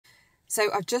So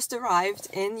I've just arrived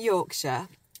in Yorkshire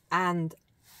and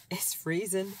it's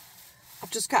freezing.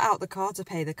 I've just got out the car to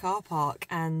pay the car park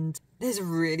and there's a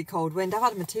really cold wind. I've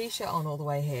had my t-shirt on all the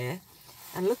way here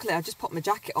and luckily I just popped my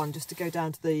jacket on just to go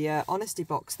down to the honesty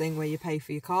box thing where you pay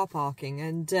for your car parking,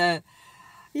 and yeah,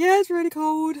 it's really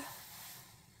cold.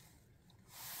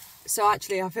 So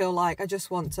actually I feel like I just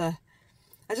want to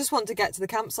get to the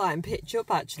campsite and pitch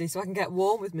up actually so I can get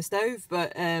warm with my stove,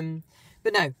 but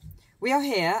no. We are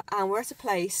here and we're at a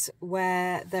place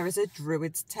where there is a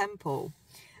Druids temple,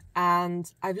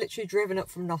 and I've literally driven up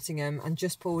from Nottingham and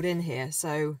just pulled in here,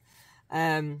 so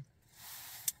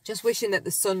just wishing that the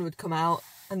sun would come out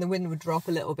and the wind would drop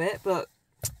a little bit, but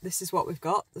this is what we've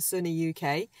got, the sunny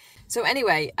UK. So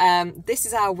anyway, this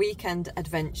is our weekend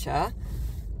adventure.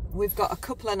 We've got a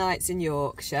couple of nights in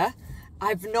Yorkshire.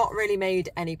 I've not really made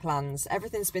any plans.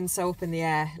 Everything's been so up in the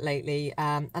air lately,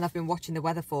 and I've been watching the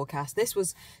weather forecast. This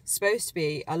was supposed to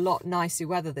be a lot nicer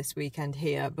weather this weekend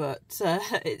here, but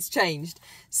it's changed.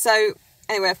 So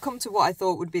anyway, I've come to what I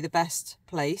thought would be the best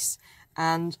place,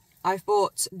 and I've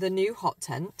bought the new hot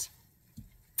tent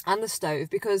and the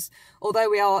stove because although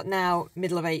we are now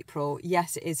middle of April,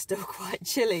 yes, it is still quite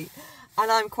chilly,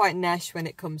 and I'm quite nesh when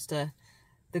it comes to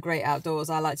the great outdoors.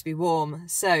 I like to be warm,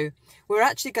 so we're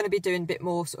actually going to be doing a bit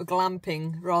more sort of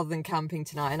glamping rather than camping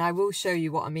tonight, and I will show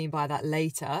you what I mean by that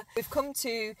later. We've come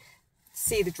to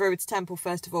see the Druids temple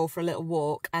first of all for a little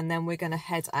walk, and then we're going to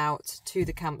head out to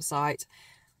the campsite,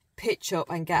 pitch up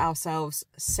and get ourselves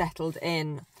settled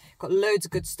in. Got loads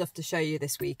of good stuff to show you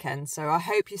this weekend, so I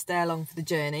hope you stay along for the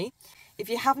journey. If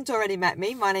you haven't already met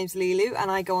me, my name's Lilu and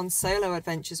I go on solo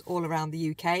adventures all around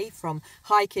the UK, from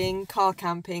hiking, car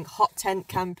camping, hot tent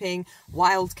camping,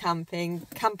 wild camping,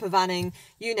 camper vanning,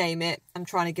 you name it. I'm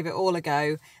trying to give it all a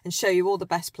go and show you all the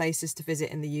best places to visit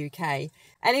in the UK.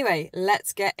 Anyway,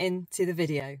 let's get into the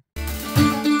video.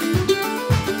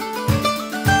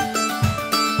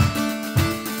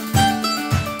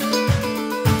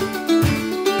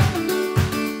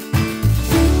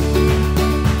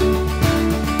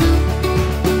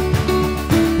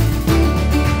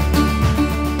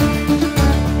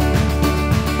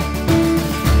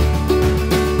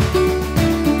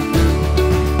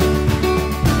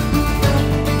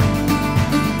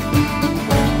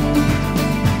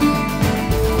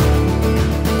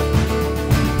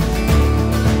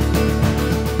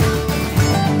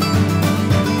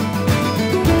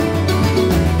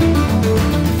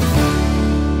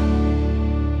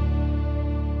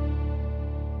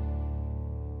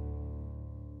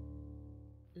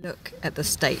 Look at the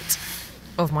state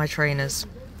of my trainers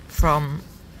from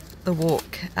the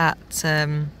walk at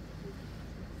so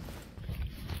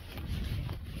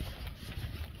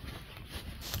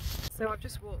I've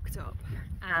just walked up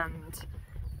and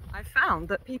I found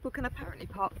that people can apparently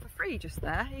park for free just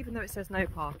there, even though it says no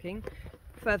parking.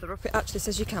 Further up it actually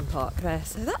says you can park there,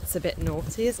 so that's a bit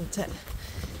naughty, isn't it?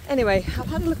 Anyway, I've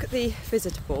had a look at the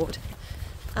visitor board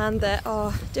and there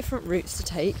are different routes to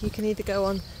take. You can either go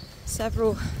on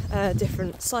several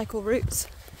different cycle routes,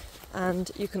 and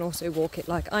you can also walk it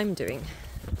like I'm doing.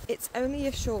 It's only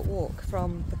a short walk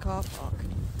from the car park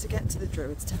to get to the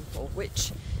Druids temple,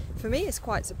 which for me is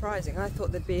quite surprising. I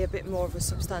thought there'd be a bit more of a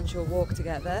substantial walk to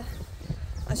get there.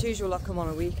 As usual, I come on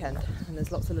a weekend and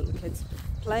there's lots of little kids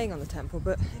playing on the temple,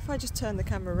 but if I just turn the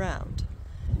camera around,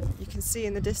 you can see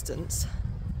in the distance,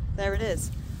 there it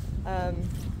is.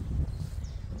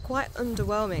 Quite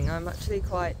underwhelming. I'm actually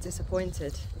quite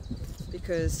disappointed,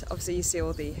 because obviously you see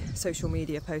all the social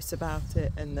media posts about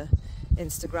it and the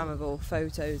Instagrammable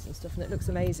photos and stuff, and it looks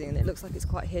amazing and it looks like it's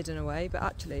quite hidden away, but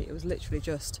actually it was literally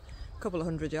just a couple of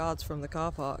 100 yards from the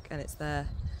car park and it's there.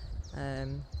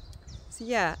 So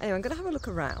yeah, anyway, I'm going to have a look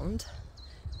around.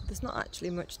 There's not actually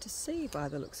much to see by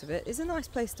the looks of it. It's a nice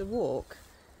place to walk,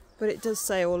 but it does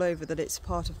say all over that it's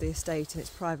part of the estate and it's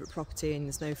private property and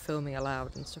there's no filming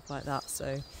allowed and stuff like that,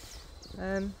 so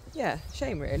yeah,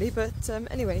 shame really, but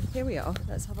anyway, here we are.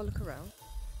 Let's have a look around.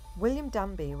 William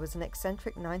Danby was an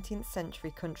eccentric 19th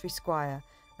century country squire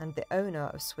and the owner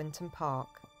of Swinton Park.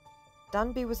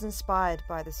 Danby was inspired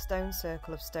by the stone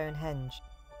circle of Stonehenge,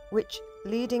 which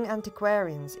leading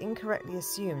antiquarians incorrectly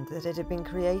assumed that it had been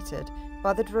created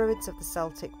by the Druids of the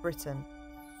Celtic Britain.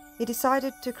 He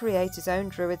decided to create his own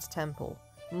Druids temple,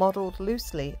 modelled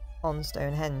loosely on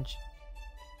Stonehenge.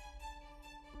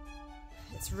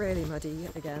 It's really muddy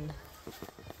again,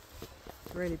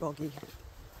 really boggy,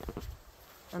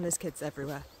 and there's kids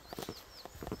everywhere.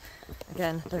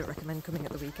 Again, don't recommend coming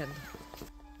at the weekend.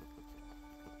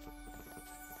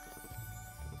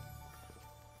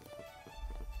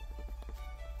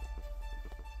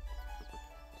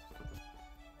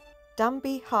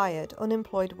 Danby hired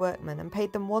unemployed workmen and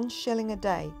paid them 1 shilling a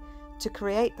day to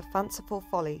create the fanciful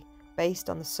folly based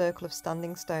on the circle of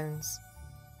standing stones.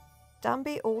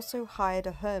 Danby also hired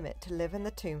a hermit to live in the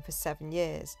tomb for 7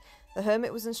 years. The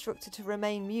hermit was instructed to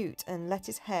remain mute and let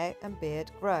his hair and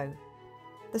beard grow.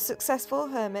 The successful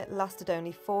hermit lasted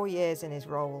only 4 years in his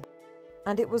role,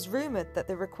 and it was rumoured that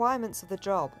the requirements of the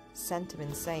job sent him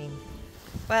insane.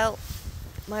 Well,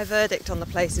 my verdict on the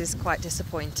place is quite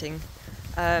disappointing.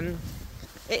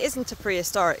 It isn't a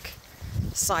prehistoric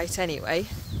site anyway,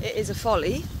 it is a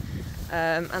folly,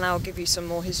 and I'll give you some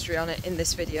more history on it in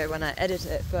this video when I edit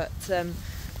it, but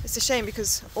it's a shame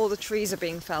because all the trees are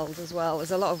being felled as well.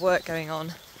 There's a lot of work going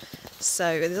on,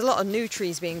 so there's a lot of new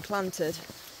trees being planted,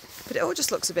 but it all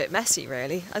just looks a bit messy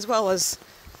really, as well as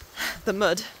the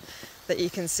mud that you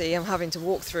can see I'm having to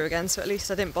walk through again, so at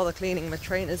least I didn't bother cleaning my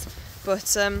trainers.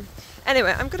 But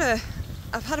anyway,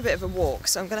 I've had a bit of a walk,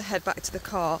 so I'm going to head back to the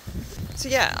car. So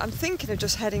yeah, I'm thinking of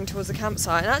just heading towards the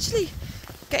campsite and actually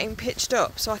getting pitched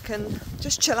up so I can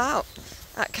just chill out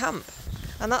at camp.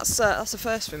 And that's a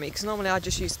first for me, because normally I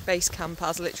just use base camp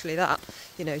as literally that,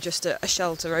 you know, just a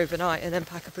shelter overnight and then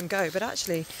pack up and go. But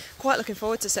actually quite looking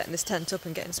forward to setting this tent up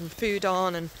and getting some food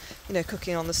on and, you know,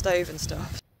 cooking on the stove and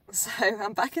stuff. So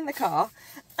I'm back in the car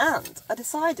and I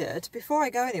decided before I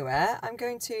go anywhere I'm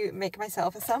going to make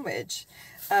myself a sandwich.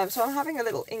 So I'm having a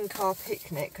little in-car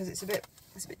picnic because it's a bit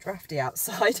drafty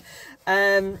outside,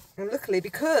 and luckily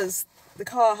because the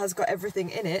car has got everything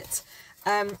in it,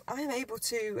 I'm able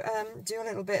to do a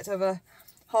little bit of a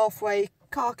halfway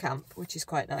car camp, which is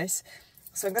quite nice.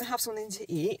 So I'm going to have something to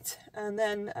eat and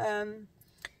then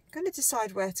going to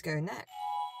decide where to go next.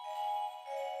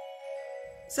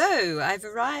 So I've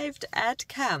arrived at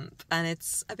camp and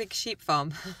it's a big sheep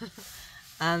farm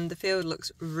and the field looks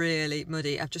really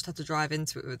muddy. I've just had to drive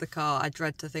into it with the car. I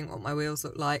dread to think what my wheels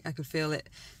look like. I could feel it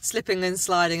slipping and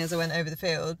sliding as I went over the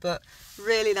field, but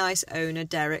really nice owner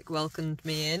Derek welcomed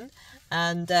me in,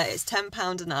 and it's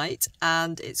 £10 a night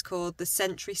and it's called the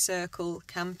Century Circle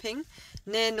Camping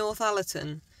near North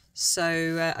Allerton.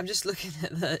 So I'm just looking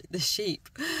at the sheep.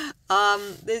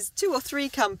 There's 2 or 3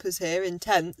 campers here in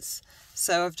tents,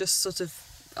 so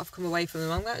I've come away from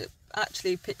them. I'm going to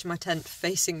actually pitch my tent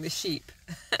facing the sheep.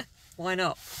 Why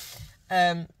not?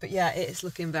 But yeah, it's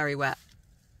looking very wet.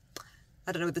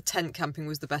 I don't know whether tent camping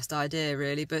was the best idea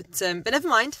really, but never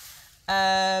mind.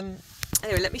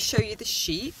 Anyway, let me show you the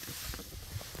sheep.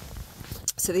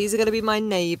 So these are going to be my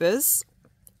neighbours.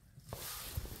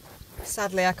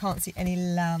 Sadly, I can't see any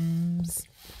lambs.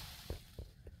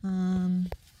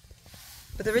 But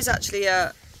there is actually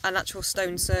an actual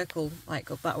stone circle, like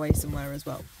up that way somewhere as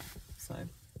well. So,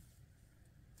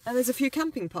 and there's a few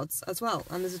camping pods as well,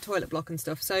 and there's a toilet block and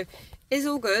stuff. So it's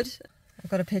all good.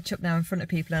 I've got to pitch up now in front of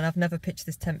people, and I've never pitched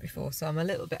this tent before, so I'm a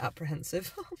little bit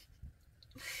apprehensive.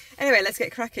 Anyway, let's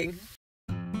get cracking.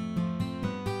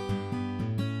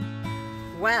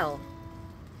 Well,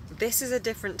 this is a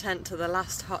different tent to the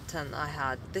last hot tent I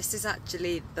had. This is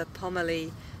actually the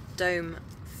POMOLY Dome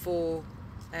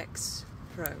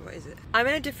 4X4PRO, what is it? I'm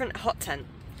in a different hot tent.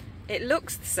 It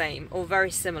looks the same or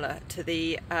very similar to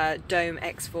the Dome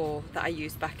X4 that I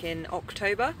used back in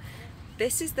October.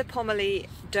 This is the POMOLY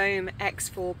Dome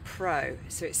X4PRO,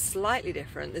 so it's slightly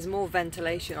different. There's more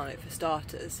ventilation on it for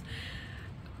starters.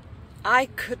 I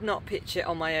could not pitch it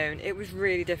on my own. It was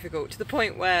really difficult, to the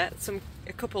point where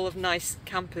a couple of nice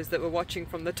campers that were watching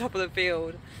from the top of the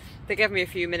field, they gave me a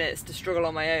few minutes to struggle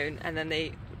on my own, and then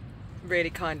they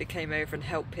really kindly came over and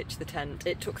helped pitch the tent.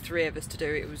 It took 3 of us to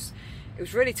do. It was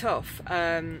really tough.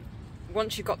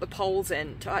 Once you got the poles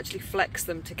in, to actually flex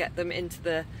them to get them into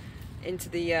the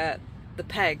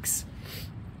pegs,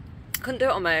 couldn't do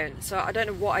it on my own. So I don't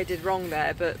know what I did wrong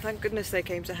there, but thank goodness they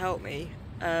came to help me.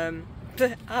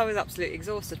 But I was absolutely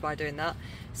exhausted by doing that.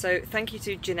 So thank you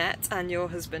to Jeanette and your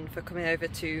husband for coming over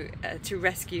to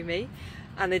rescue me,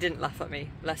 and they didn't laugh at me,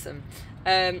 bless them.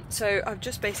 So I've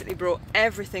just basically brought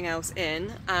everything else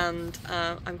in, and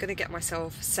I'm going to get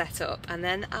myself set up and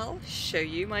then I'll show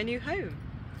you my new home.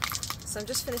 So I'm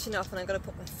just finishing off and I'm going to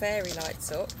put my fairy lights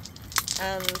up,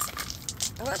 and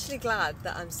I'm actually glad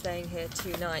that I'm staying here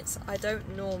 2 nights. I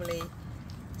don't normally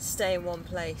stay in one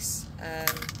place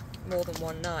more than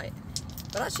 1 night.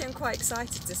 But actually I'm quite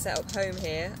excited to set up home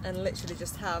here and literally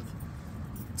just have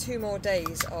 2 more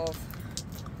days of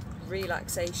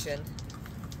relaxation.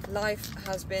 Life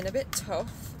has been a bit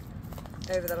tough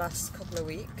over the last couple of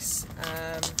weeks,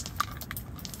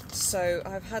 so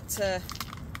I've had to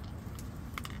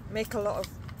make a lot of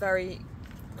very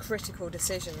critical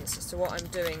decisions as to what I'm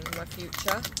doing in my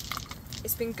future.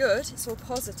 It's been good, it's all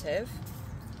positive,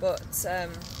 but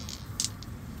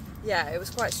yeah, it was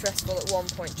quite stressful at one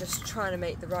point, just trying to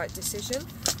make the right decision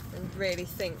and really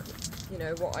think, you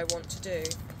know, what I want to do.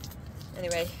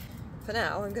 Anyway, for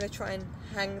now I'm going to try and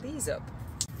hang these up.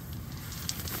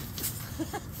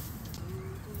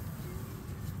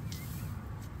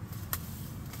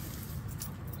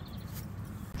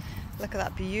 Look at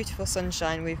that beautiful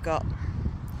sunshine we've got.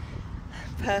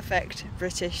 Perfect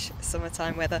British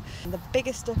summertime weather. And the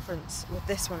biggest difference with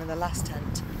this one and the last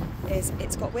tent is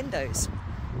it's got windows.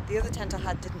 The other tent I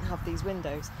had didn't have these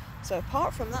windows. So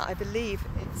apart from that, I believe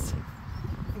it's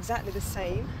exactly the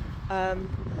same. I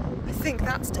think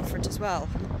that's different as well.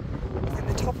 I think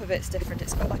the top of it's different.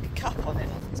 It's got like a cap on it.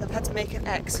 So I've had to make an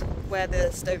X where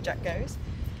the stove jack goes.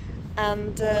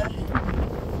 And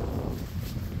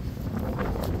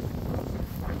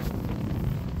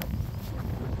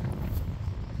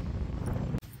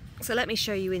so let me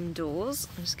show you indoors.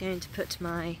 I'm just going to put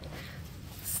my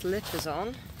slippers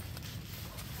on.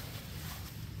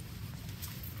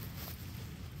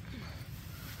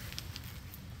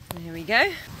 There we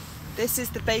go. This is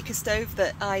the baker stove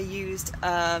that I used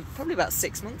probably about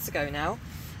 6 months ago now.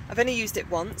 I've only used it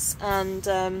once, and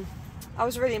I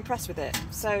was really impressed with it.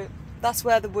 So that's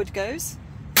where the wood goes,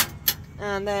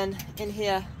 and then in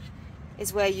here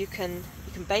is where you can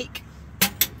bake.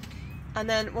 And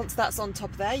then once that's on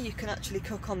top there, you can actually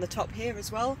cook on the top here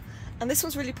as well. And this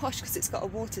one's really posh because it's got a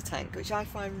water tank, which I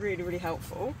find really, really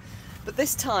helpful. But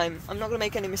this time, I'm not going to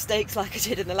make any mistakes like I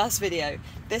did in the last video.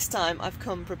 This time I've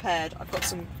come prepared. I've got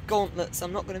some gauntlets,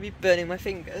 I'm not going to be burning my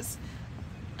fingers.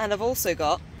 And I've also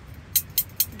got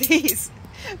these,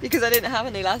 because I didn't have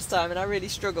any last time and I really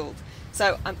struggled.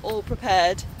 So I'm all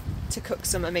prepared to cook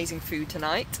some amazing food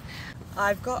tonight.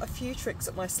 I've got a few tricks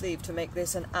up my sleeve to make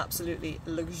this an absolutely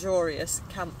luxurious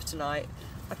camp tonight.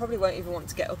 I probably won't even want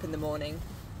to get up in the morning.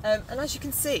 And as you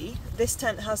can see, this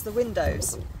tent has the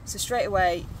windows, so straight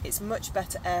away it's much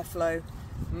better airflow,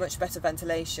 much better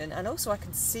ventilation, and also I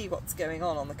can see what's going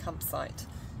on the campsite.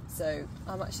 So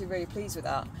I'm actually really pleased with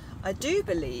that. I do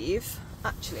believe,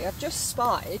 actually I've just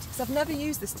spied, because I've never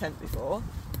used this tent before,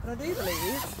 but I do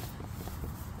believe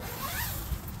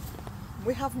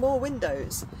we have more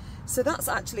windows. So that's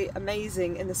actually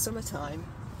amazing in the summertime,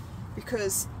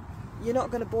 because you're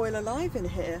not going to boil alive in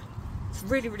here. It's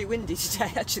really, really windy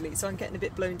today actually, so I'm getting a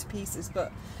bit blown to pieces.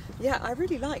 But yeah, I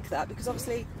really like that, because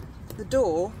obviously the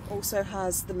door also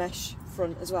has the mesh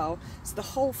front as well, so the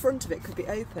whole front of it could be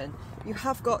open. You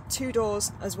have got 2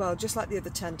 doors as well, just like the other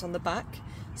tent on the back.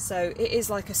 So it is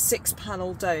like a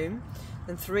 6-panel dome,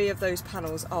 and 3 of those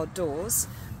panels are doors.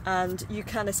 And you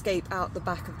can escape out the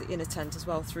back of the inner tent as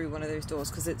well through one of those doors,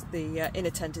 because the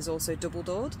inner tent is also double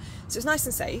doored, so it's nice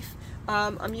and safe.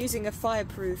 I'm using a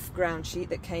fireproof ground sheet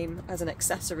that came as an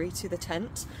accessory to the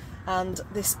tent, and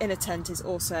this inner tent is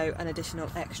also an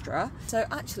additional extra. So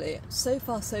actually, so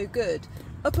far so good.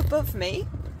 Up above me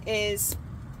is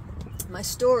my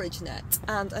storage net,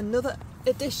 and another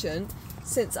addition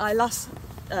since I last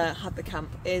had the camp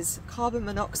is carbon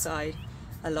monoxide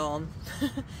alarm.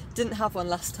 Didn't have one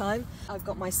last time. I've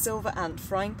got my silver ant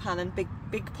frying pan and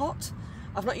big pot.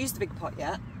 I've not used the big pot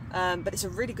yet, but it's a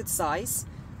really good size.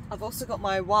 I've also got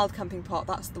my wild camping pot.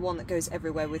 That's the one that goes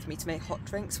everywhere with me to make hot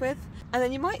drinks with. And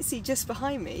then you might see just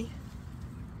behind me,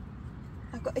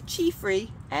 I've got a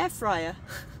chi-free air fryer.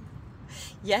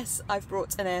 Yes, I've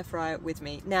brought an air fryer with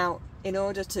me. Now, in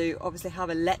order to obviously have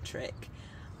electric,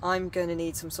 I'm going to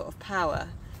need some sort of power.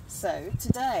 So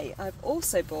today I've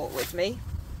also brought with me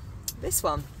this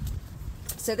one.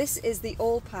 So this is the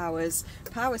All Powers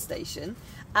power station,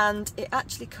 and it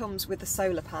actually comes with a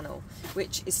solar panel,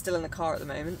 which is still in the car at the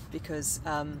moment because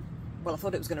well, I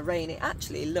thought it was going to rain. It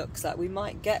actually looks like we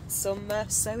might get some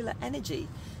solar energy,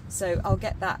 so I'll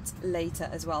get that later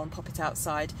as well and pop it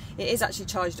outside. It is actually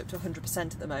charged up to 100%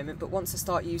 at the moment, but once I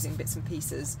start using bits and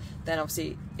pieces, then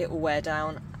obviously it will wear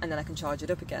down and then I can charge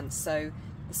it up again. So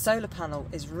the solar panel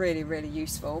is really, really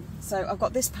useful. So I've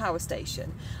got this power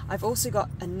station. I've also got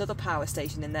another power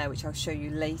station in there, which I'll show you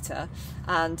later,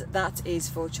 and that is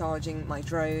for charging my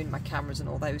drone, my cameras and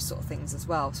all those sort of things as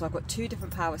well. So I've got 2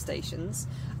 different power stations,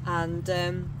 and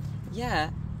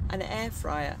yeah, an air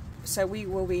fryer. So we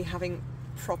will be having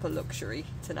proper luxury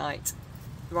tonight.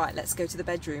 Right, let's go to the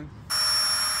bedroom.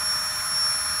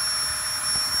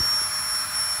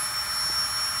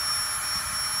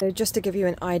 So just to give you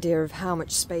an idea of how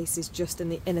much space is just in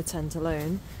the inner tent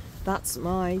alone, that's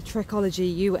my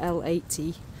Trekology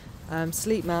UL80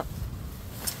 sleep mat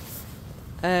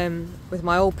with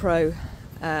my All-Pro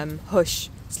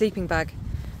Hush sleeping bag,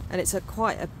 and it's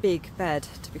quite a big bed,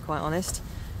 to be quite honest.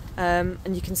 And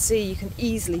you can see you can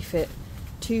easily fit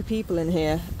 2 people in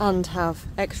here and have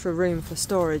extra room for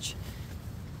storage.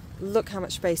 look how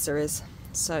much space there is.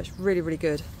 So it's really, really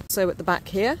good. So at the back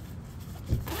here,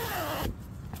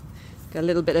 got a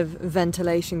little bit of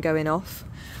ventilation going off.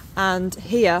 And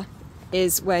here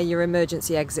is where your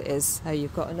emergency exit is. So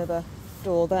you've got another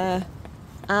door there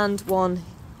and one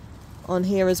on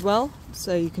here as well.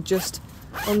 So you can just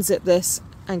unzip this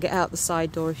and get out the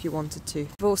side door if you wanted to.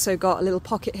 You've also got a little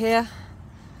pocket here,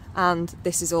 and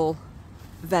this is all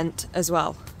vent as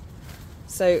well.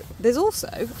 So there's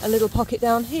also a little pocket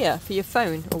down here for your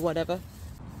phone or whatever.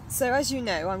 So as you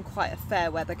know, I'm quite a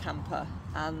fair weather camper,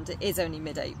 and it is only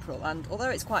mid-April, and although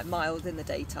it's quite mild in the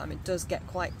daytime, it does get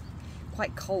quite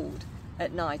cold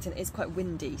at night, and it is quite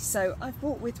windy. So I've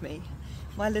brought with me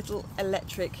my little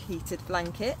electric heated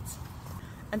blanket,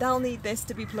 and I'll need this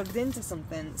to be plugged into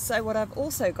something. So what I've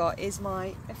also got is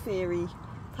my X4PRO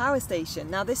power station.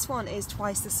 Now this one is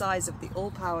twice the size of the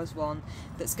All Powers one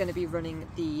that's going to be running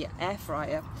the air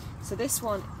fryer. So this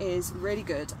one is really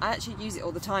good. I actually use it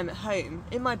all the time at home.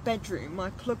 In my bedroom,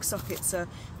 my plug sockets are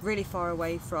really far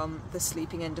away from the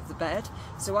sleeping end of the bed,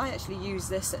 so I actually use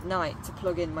this at night to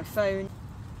plug in my phone.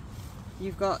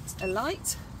 You've got a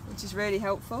light, which is really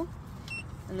helpful,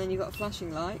 and then you've got a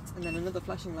flashing light, and then another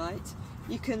flashing light.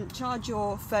 You can charge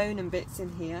your phone and bits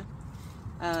in here.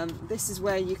 This is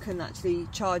where you can actually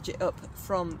charge it up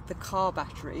from the car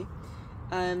battery,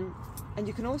 and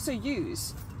you can also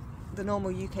use the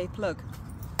normal UK plug.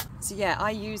 So yeah,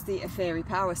 I use the X4PRO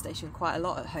power station quite a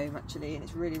lot at home actually, and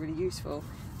it's really, really useful.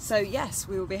 So yes,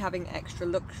 we will be having extra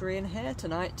luxury in here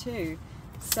tonight too.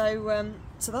 So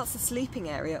so that's the sleeping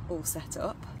area all set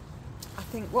up. I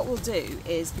think what we'll do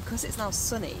is, because it's now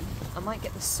sunny, I might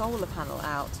get the solar panel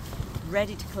out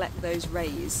ready to collect those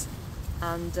rays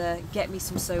and get me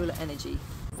some solar energy.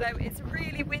 So it's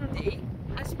really windy.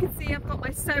 As you can see, I've got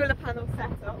my solar panel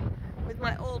set up with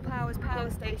my All Powers power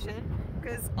station,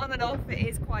 because on and off it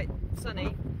is quite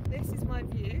sunny. This is my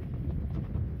view,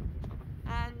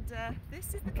 and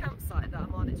this is the campsite that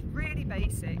I'm on. It's really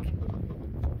basic,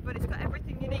 but it's got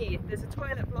everything you need. There's a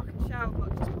toilet block and shower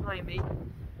block just behind me,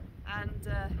 and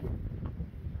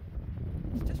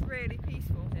it's just really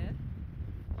peaceful here.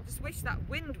 I just wish that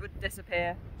wind would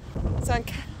disappear. So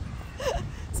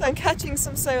I'm catching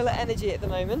some solar energy at the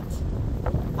moment,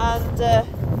 and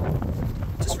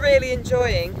just really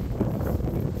enjoying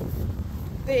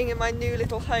being in my new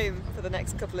little home for the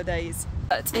next couple of days.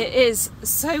 But it is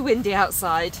so windy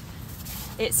outside.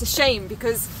 It's a shame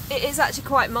because it is actually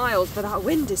quite mild, but our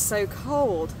wind is so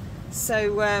cold. So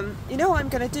you know what I'm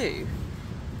going to do?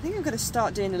 I think I'm going to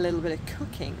start doing a little bit of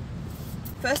cooking.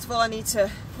 First of all, I need to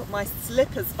put my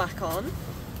slippers back on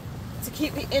to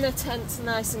keep the inner tent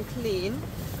nice and clean,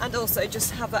 and also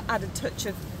just have that added touch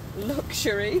of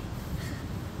luxury.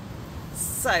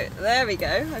 So there we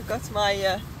go. I've got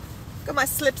my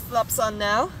slip-flops on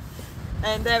now,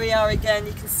 and there we are again.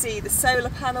 You can see the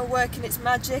solar panel working its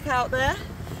magic out there.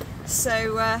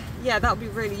 So yeah, that'll be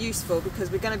really useful because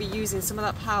we're going to be using some of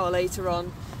that power later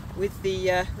on with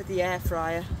the air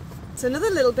fryer. So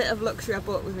another little bit of luxury I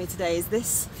brought with me today is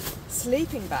this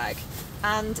sleeping bag,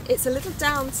 and it's a little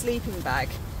down sleeping bag,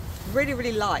 really,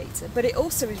 really light, but it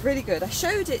also is really good. I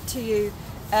showed it to you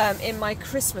in my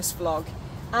Christmas vlog,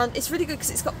 and it's really good because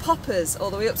it's got poppers all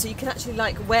the way up, so you can actually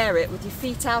like wear it with your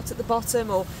feet out at the bottom,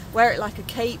 or wear it like a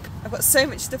cape. I've got so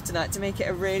much stuff tonight to make it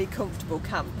a really comfortable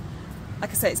camp.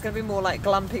 Like I say, it's going to be more like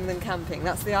glamping than camping.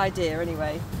 That's the idea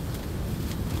anyway.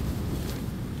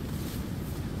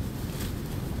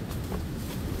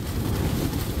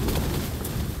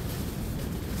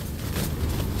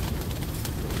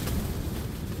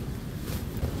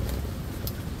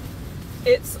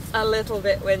 It's a little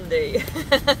bit windy.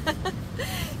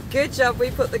 Good job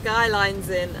we put the guy lines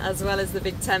in as well as the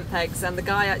big tent pegs, and the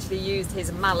guy actually used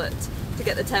his mallet to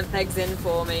get the tent pegs in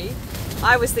for me.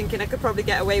 I was thinking I could probably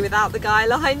get away without the guy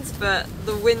lines, but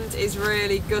the wind is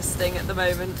really gusting at the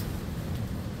moment.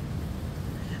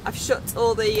 I've shut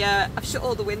all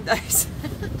the windows.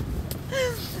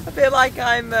 I feel like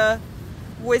I'm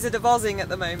Wizard of Ozzing at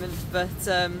the moment, but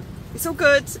it's all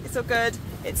good. It's all good.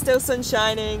 It's still sun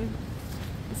shining.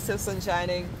 It's still sun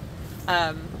shining.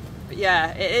 But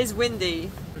yeah, it is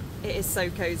windy. It is so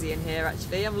cozy in here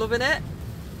actually. I'm loving it.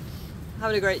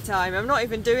 Having a great time. I'm not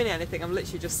even doing anything. I'm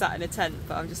literally just sat in a tent,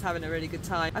 but I'm just having a really good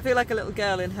time. I feel like a little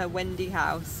girl in her Wendy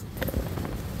house.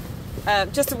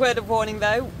 Just a word of warning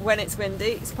though, when it's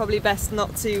windy, it's probably best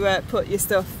not to put your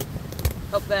stuff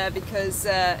up there because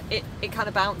it kind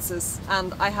of bounces,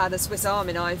 and I had a Swiss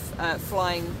Army knife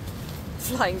flying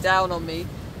down on me.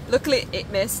 Luckily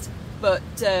it missed, but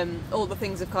all the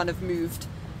things have kind of moved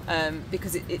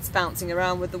because it's bouncing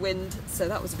around with the wind, so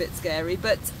that was a bit scary,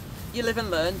 but you live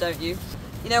and learn, don't you?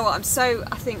 You know what,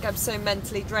 I think I'm so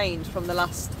mentally drained from the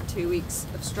last 2 weeks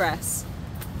of stress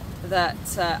that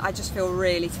I just feel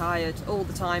really tired all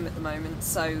the time at the moment.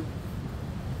 So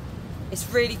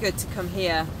it's really good to come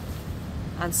here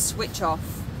and switch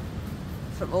off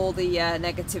from all the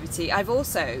negativity. I've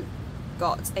also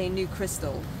got a new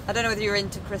crystal. I don't know whether you're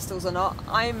into crystals or not.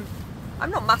 I'm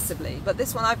not massively, but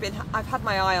this one I've had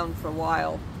my eye on for a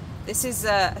while. This is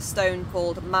a stone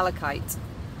called malachite,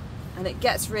 and it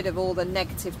gets rid of all the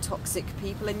negative, toxic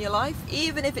people in your life,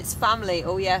 even if it's family.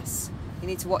 Oh yes, you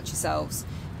need to watch yourselves,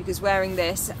 because wearing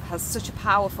this has such a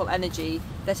powerful energy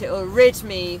that it will rid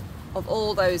me of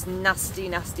all those nasty,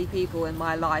 nasty people in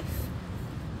my life.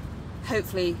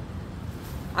 Hopefully,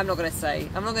 I'm not going to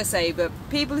say, but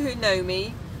people who know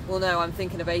me will know I'm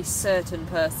thinking of a certain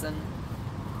person.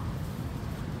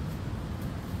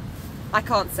 I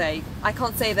can't say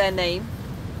their name,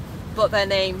 but their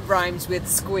name rhymes with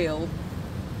squeal,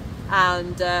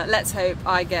 and let's hope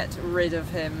I get rid of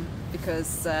him,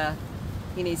 because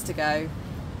he needs to go.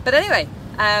 But anyway,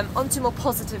 on to more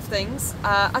positive things.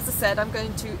 As I said, I'm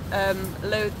going to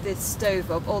load this stove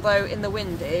up, although in the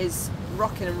wind it is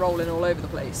rocking and rolling all over the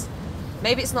place.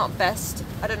 Maybe it's not best,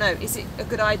 I don't know. Is it a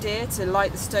good idea to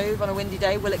light the stove on a windy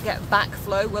day? Will it get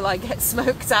backflow? Will I get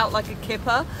smoked out like a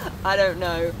kipper? I don't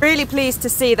know. Really pleased to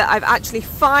see that I've actually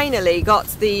finally got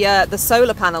the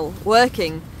solar panel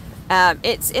working.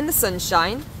 It's in the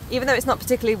sunshine, even though it's not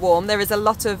particularly warm. There is a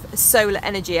lot of solar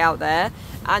energy out there,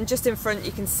 and just in front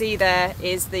you can see there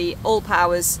is the All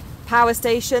Powers power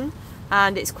station,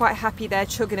 and it's quite happy there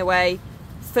chugging away,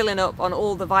 filling up on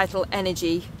all the vital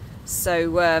energy.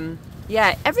 So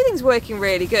yeah, everything's working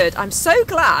really good. I'm so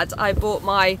glad I bought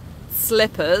my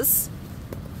slippers.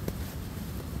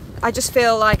 I just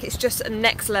feel like it's just a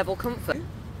next level comfort.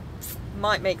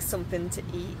 Might make something to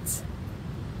eat.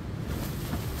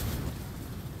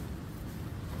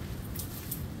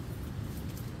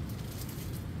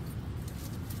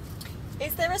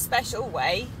 Is there a special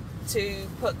way to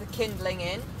put the kindling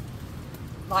in?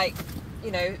 Like,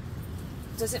 you know,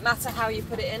 does it matter how you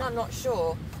put it in? I'm not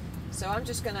sure. So I'm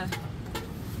just gonna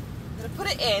put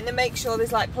it in and make sure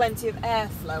there's like plenty of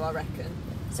airflow, I reckon.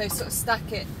 So sort of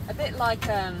stack it a bit like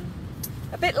a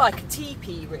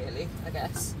teepee, really, I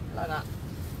guess, like that.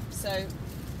 So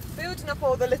building up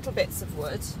all the little bits of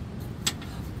wood.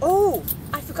 Oh,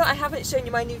 I forgot I haven't shown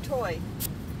you my new toy.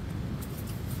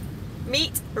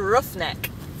 Meet Roughneck.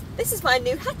 This is my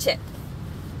new hatchet,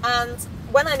 and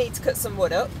when I need to cut some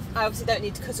wood up, I obviously don't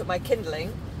need to cut up my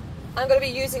kindling. I'm going to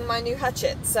be using my new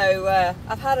hatchet, so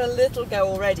I've had a little go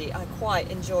already. I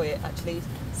quite enjoy it actually.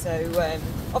 So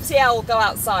obviously I'll go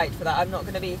outside for that. I'm not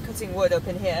going to be cutting wood up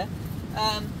in here,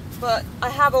 but I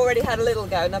have already had a little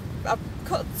go, and I've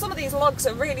cut some of these logs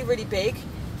are really, really big.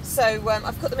 So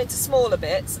I've cut them into smaller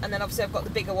bits, and then obviously I've got the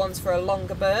bigger ones for a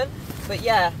longer burn. But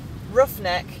yeah,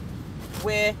 Roughneck,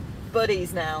 we're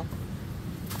buddies now.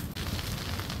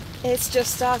 It's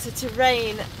just started to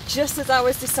rain just as I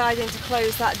was deciding to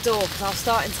close that door, because I was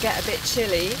starting to get a bit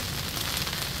chilly.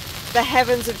 The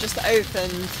heavens have just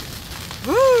opened.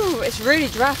 Woo! It's really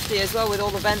drafty as well with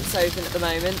all the vents open at the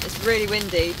moment. It's really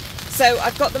windy. So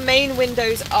I've got the main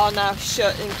windows are now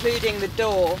shut, including the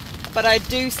door, but I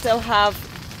do still have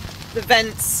the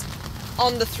vents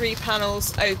on the 3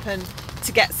 panels open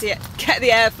to get the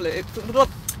airflow.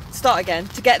 Start again.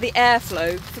 To get the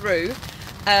airflow through.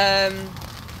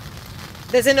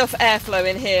 There's enough airflow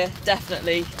in here,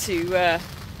 definitely, to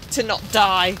not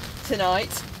die tonight.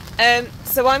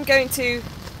 So I'm going to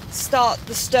start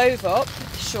the stove up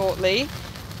shortly.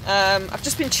 I've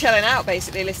just been chilling out,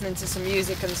 basically, listening to some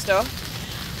music and stuff.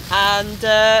 And,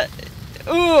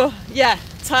 ooh, yeah,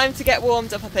 time to get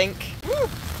warmed up, I think. Woo.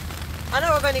 I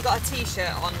know I've only got a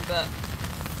t-shirt on, but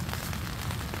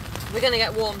we're going to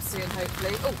get warm soon,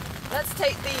 hopefully. Oh, let's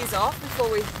take these off before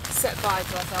we set fire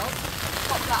to ourselves.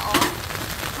 Pop that on.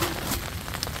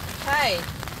 Okay.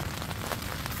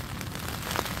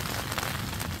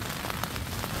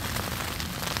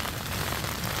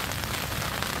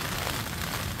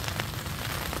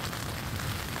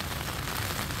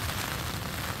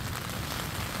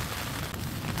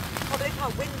 I can't believe how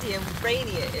windy and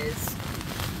rainy it is.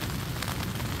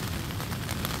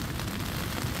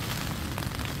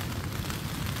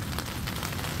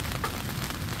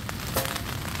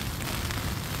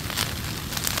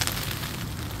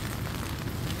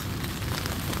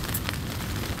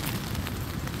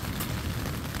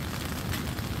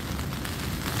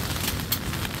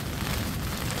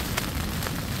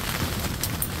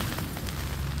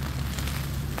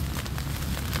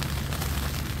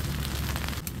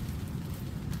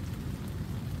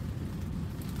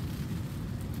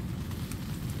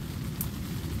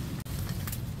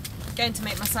 going to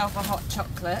make myself a hot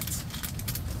chocolate.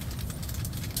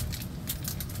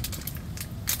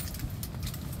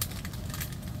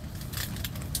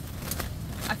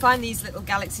 I find these little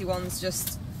Galaxy ones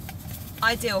just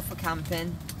ideal for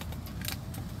camping.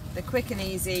 They're quick and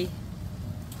easy,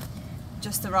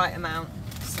 just the right amount,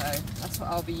 so that's what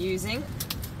I'll be using.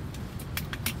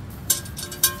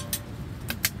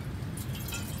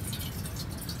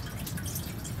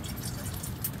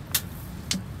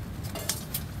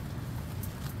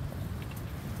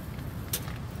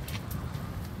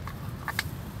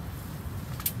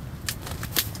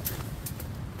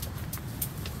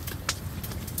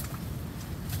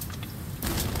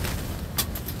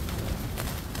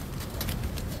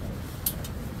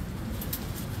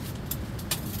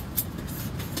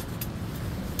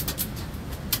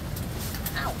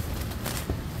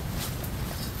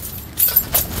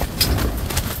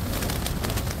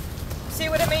 See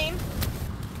what I mean?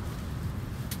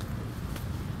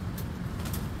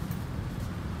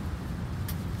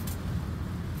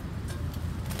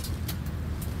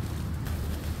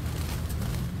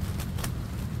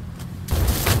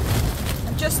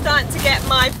 I'm just starting to get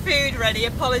my food ready.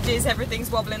 Apologies,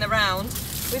 everything's wobbling around.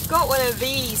 We've got one of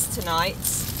these tonight.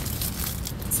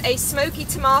 It's a smoky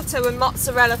tomato and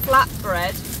mozzarella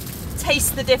flatbread.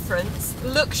 Taste the difference.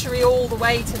 Luxury all the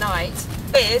way tonight,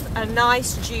 with a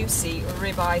nice juicy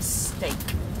ribeye steak.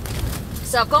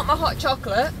 So I've got my hot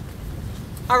chocolate.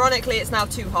 Ironically, it's now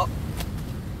too hot.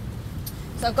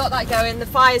 So I've got that going, the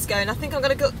fire's going. I think I'm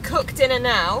going to cook dinner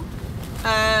now,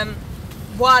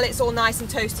 while it's all nice and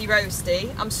toasty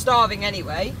roasty. I'm starving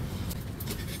anyway.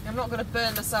 I'm not going to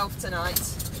burn myself tonight.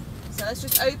 So let's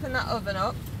just open that oven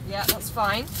up. Yeah, that's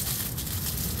fine.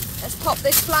 Let's pop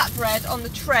this flatbread on the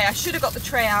tray. I should have got the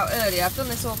tray out earlier. I've done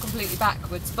this all completely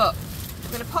backwards, but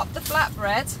I'm going to pop the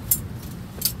flatbread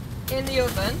in the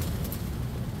oven.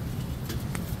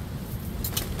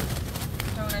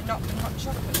 Don't want to knock the hot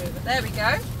chocolate over. There we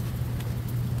go.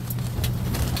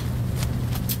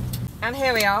 And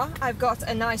here we are. I've got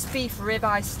a nice beef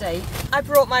ribeye steak. I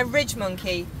brought my Ridge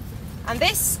Monkey, and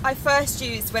this I first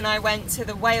used when I went to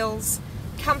the Wales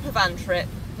camper van trip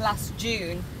last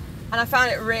June, and I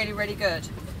found it really, really good.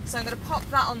 So I'm going to pop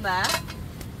that on there.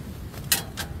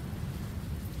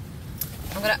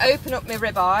 I'm going to open up my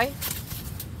ribeye.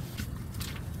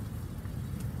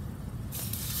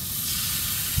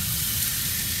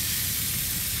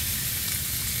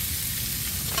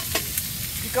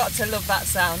 You've got to love that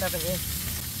sound, haven't you?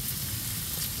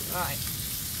 Right.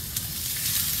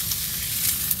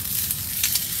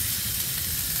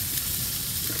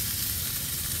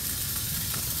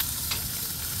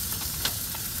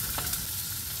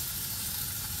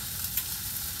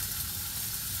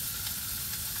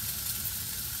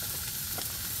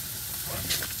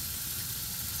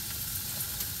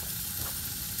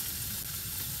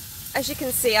 As you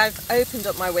can see, I've opened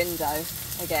up my window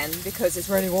again because it's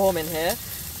really warm in here.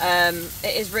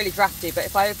 It is really drafty, but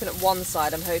if I open up one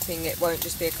side, I'm hoping it won't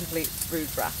just be a complete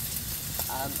rude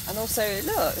draft. And also,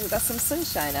 look, we've got some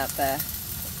sunshine out there.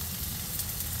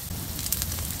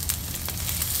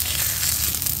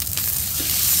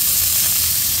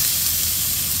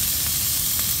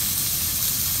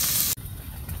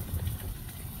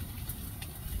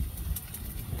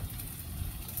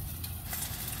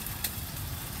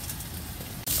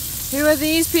 Who are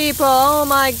these people? Oh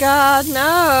my god,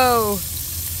 no!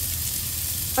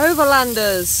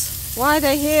 Overlanders! Why are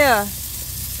they here?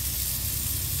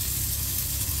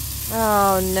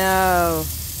 Oh no.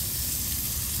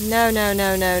 No, no,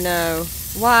 no, no, no.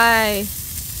 Why?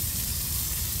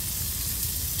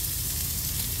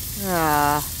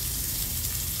 Ah.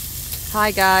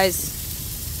 Hi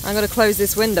guys. I'm going to close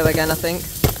this window again, I think.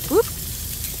 Whoop.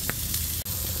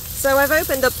 So I've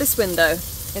opened up this window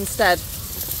instead.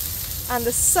 And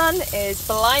the sun is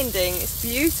blinding, it's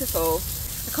beautiful.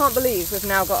 I can't believe we've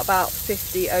now got about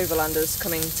 50 overlanders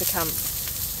coming to camp.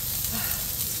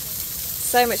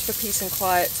 So much for peace and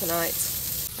quiet tonight.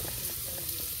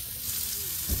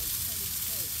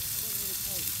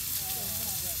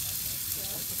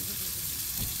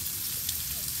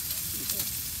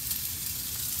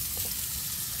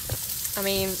 I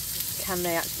mean, can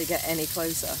they actually get any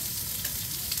closer?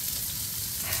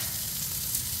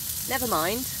 Never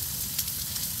mind.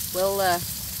 We'll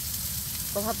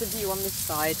have the view on this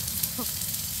side.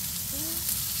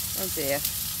 Oh dear.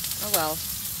 Oh well.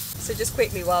 So just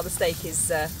quickly while the steak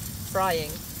is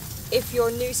frying, if you're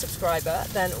a new subscriber,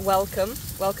 then welcome.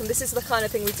 Welcome. This is the kind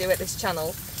of thing we do at this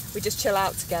channel. We just chill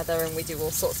out together and we do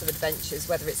all sorts of adventures,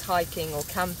 whether it's hiking or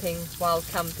camping, wild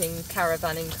camping,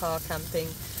 caravanning, car camping.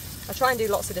 I try and do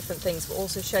lots of different things, but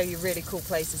also show you really cool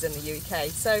places in the UK.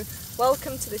 So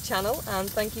welcome to the channel and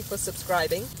thank you for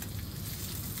subscribing.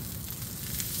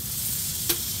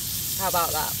 How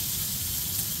about that?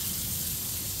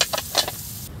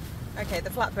 Okay, the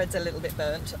flatbread's a little bit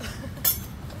burnt.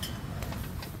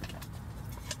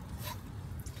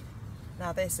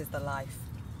 Now this is the life.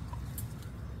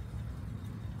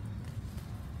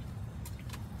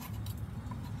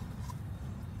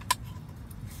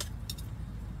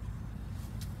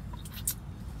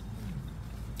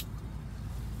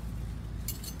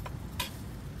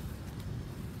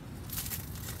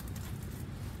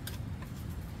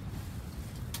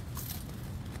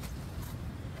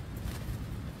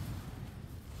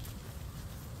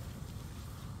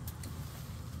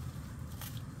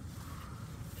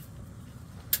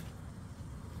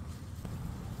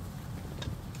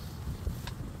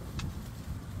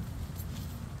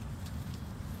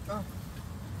 Oh.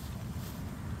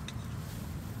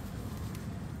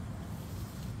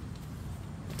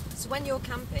 So when you're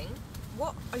camping,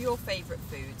 what are your favourite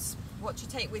foods? What do you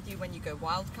take with you when you go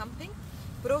wild camping?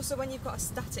 But also when you've got a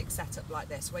static setup like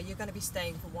this, where you're going to be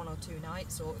staying for 1 or 2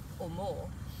 nights or more,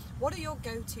 what are your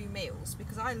go-to meals?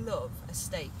 Because I love a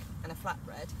steak and a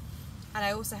flatbread, and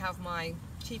I also have my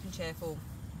cheap and cheerful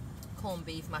corned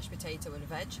beef, mashed potato and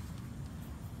veg.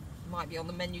 Might be on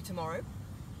the menu tomorrow.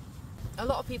 A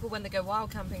lot of people, when they go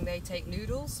wild camping, they take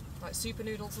noodles, like super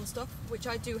noodles and stuff, which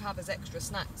I do have as extra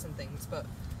snacks and things, but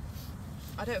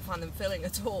I don't find them filling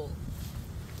at all.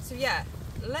 So yeah,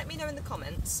 let me know in the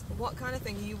comments what kind of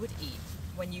thing you would eat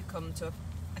when you come to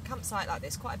a campsite like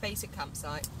this, quite a basic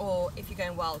campsite, or if you're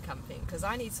going wild camping, because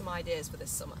I need some ideas for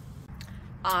this summer.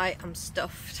 I am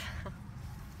stuffed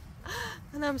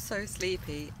and I'm so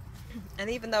sleepy, and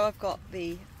even though I've got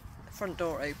the front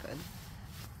door open,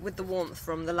 with the warmth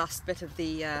from the last bit of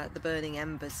the burning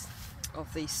embers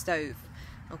of the stove,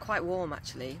 I'm quite warm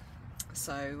actually.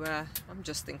 So I'm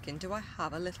just thinking, do I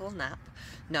have a little nap?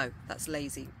 No, that's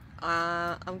lazy.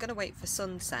 I'm going to wait for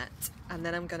sunset and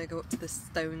then I'm going to go up to the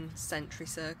stone sentry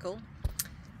circle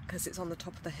because it's on the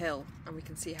top of the hill and we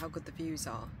can see how good the views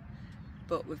are.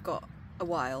 But we've got a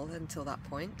while until that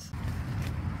point.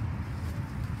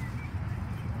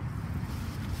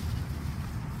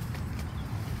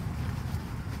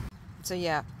 So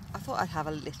yeah, I thought I'd have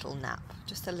a little nap,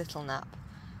 just a little nap,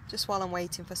 just while I'm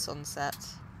waiting for sunset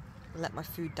and let my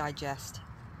food digest.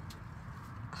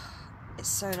 It's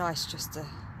so nice just to,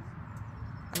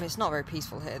 I mean, it's not very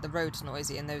peaceful here, the road's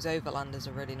noisy and those overlanders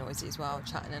are really noisy as well,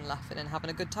 chatting and laughing and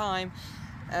having a good time.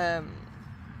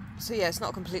 So yeah, it's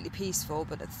not completely peaceful,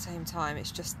 but at the same time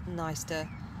it's just nice to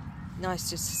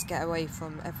just get away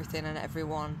from everything and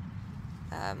everyone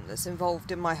that's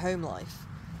involved in my home life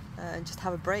and just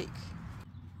have a break.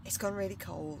 It's gone really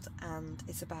cold and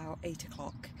it's about 8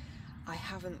 o'clock. I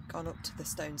haven't gone up to the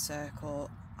stone circle.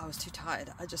 I was too tired.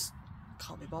 I just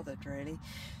can't be bothered really.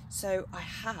 So I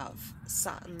have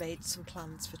sat and made some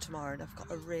plans for tomorrow and I've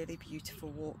got a really beautiful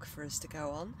walk for us to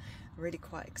go on. I'm really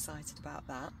quite excited about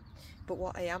that. But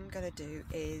what I am going to do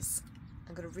is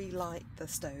I'm going to relight the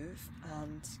stove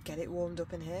and get it warmed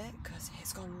up in here because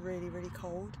it's gone really, really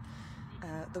cold.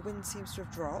 The wind seems to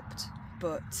have dropped,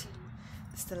 but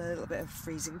there's still a little bit of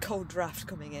freezing cold draft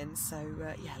coming in, so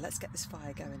yeah, let's get this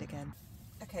fire going again.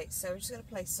 Okay, so I'm just going to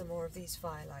place some more of these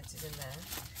firelighters in there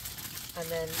and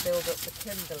then build up the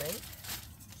kindling.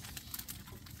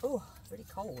 Oh, really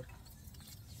cold.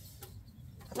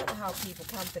 I don't know how people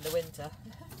camp in the winter.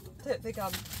 I don't think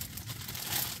I'm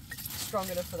strong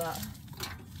enough for that.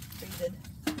 Breathing.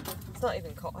 It's not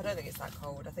even cold. I don't think it's that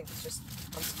cold. I think it's just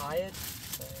I'm tired.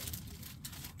 So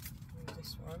use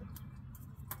this one.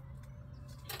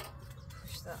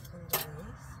 Push that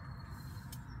underneath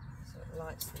so it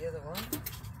lights the other one.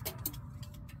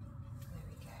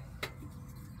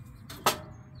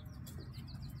 There we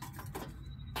go.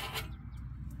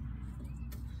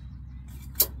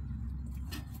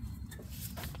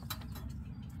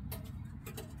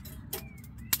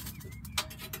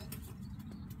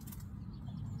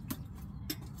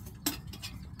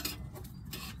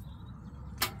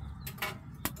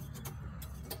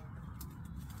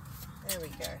 There we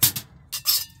go.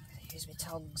 Use my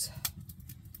tongs.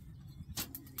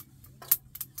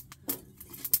 Get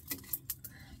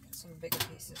some bigger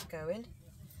pieces going.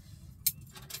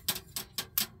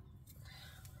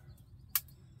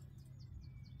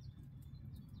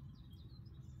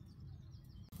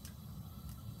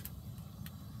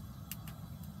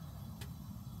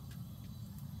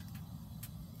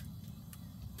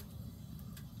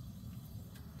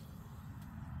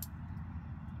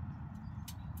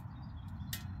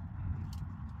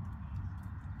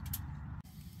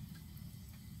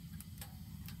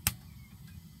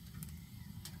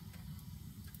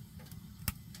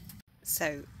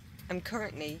 So I'm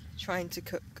currently trying to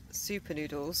cook super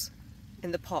noodles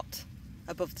in the pot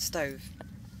above the stove,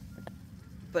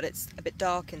 but it's a bit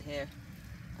dark in here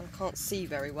and I can't see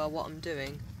very well what I'm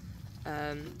doing.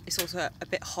 It's also a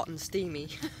bit hot and steamy.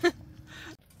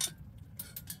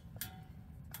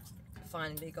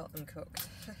 Finally got them cooked.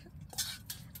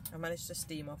 I managed to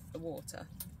steam off the water.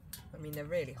 I mean, they're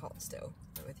really hot still.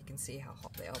 I don't know if you can see how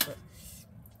hot they are, but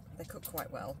they cook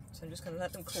quite well. So I'm just going to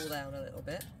let them cool down a little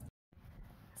bit.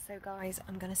 So guys,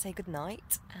 I'm going to say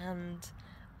goodnight and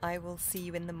I will see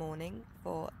you in the morning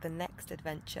for the next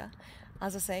adventure.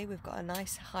 As I say, we've got a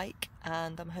nice hike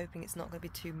and I'm hoping it's not going to be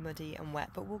too muddy and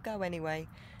wet, but we'll go anyway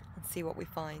and see what we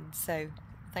find. So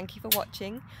thank you for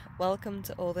watching. Welcome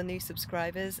to all the new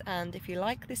subscribers, and if you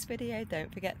like this video,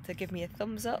 don't forget to give me a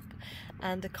thumbs up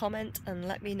and a comment and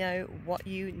let me know what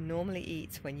you normally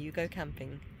eat when you go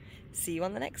camping. See you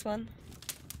on the next one.